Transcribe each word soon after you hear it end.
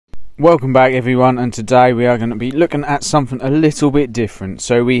Welcome back everyone, and today we are going to be looking at something a little bit different.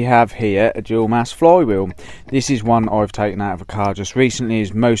 So we have here a dual mass flywheel. This is one I've taken out of a car just recently,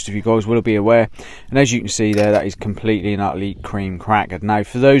 as most of you guys will be aware, and as you can see there, that is completely and utterly cream crackered. Now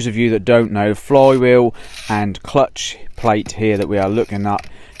for those of you that don't know, flywheel and clutch plate here that we are looking at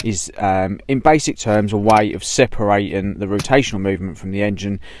is in basic terms a way of separating the rotational movement from the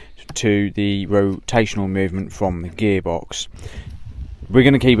engine to the rotational movement from the gearbox. We're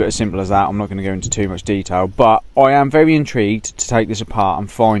going to keep it as simple as that. I'm not going to go into too much detail, but I am very intrigued to take this apart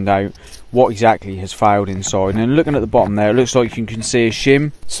and find out what exactly has failed inside. And looking at the bottom there, it looks like you can see a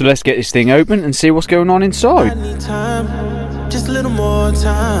shim. So let's get this thing open and see what's going on inside. I need time, just a little more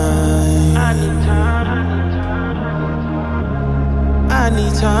time. I need time. I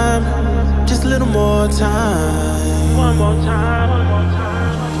need time, just a little more time. One more time, one more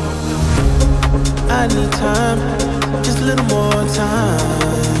time. I need time. Just a little more time.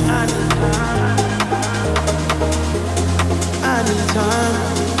 I need time.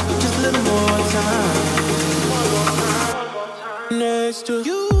 Just a little more time. Next to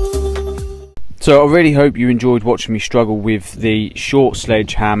you. So I really hope you enjoyed watching me struggle with the short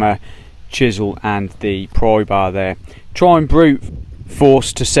sledgehammer, chisel and the pry bar there. Try and brute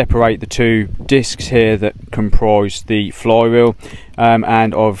force to separate the two discs here that comprise the flywheel,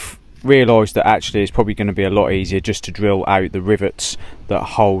 and I've realised that actually it's probably going to be a lot easier just to drill out the rivets that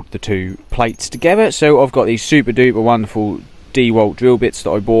hold the two plates together. So I've got these super duper wonderful DeWalt drill bits that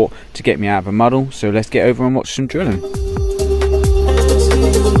I bought to get me out of a muddle. So let's get over and watch some drilling.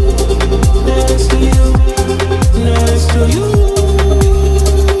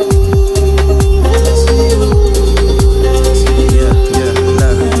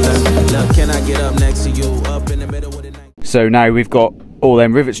 So now we've got all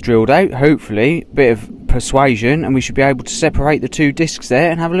them rivets drilled out, hopefully, a bit of persuasion, and we should be able to separate the two discs there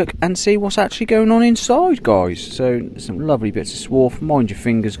and have a look and see what's actually going on inside, guys. So some lovely bits of swarf. Mind your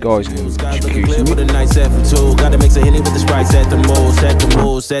fingers, guys. Gotta mix a Henny with the Sprite. Set the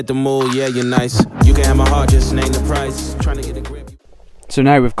mood, set the mood. Yeah, you're nice. You can have my heart, just name the price. Trying to get a grip. So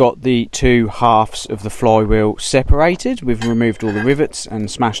now we've got the two halves of the flywheel separated. We've removed all the rivets and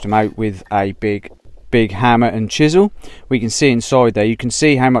smashed them out with a big hammer and chisel. We can see inside there, you can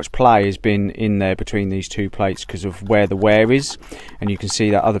see how much play has been in there between these two plates because of where the wear is, and you can see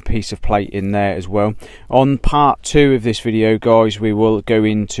that other piece of plate in there as well. On part 2 of this video, guys, we will go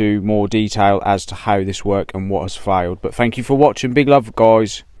into more detail as to how this worked and what has failed. But thank you for watching. Big love,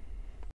 guys.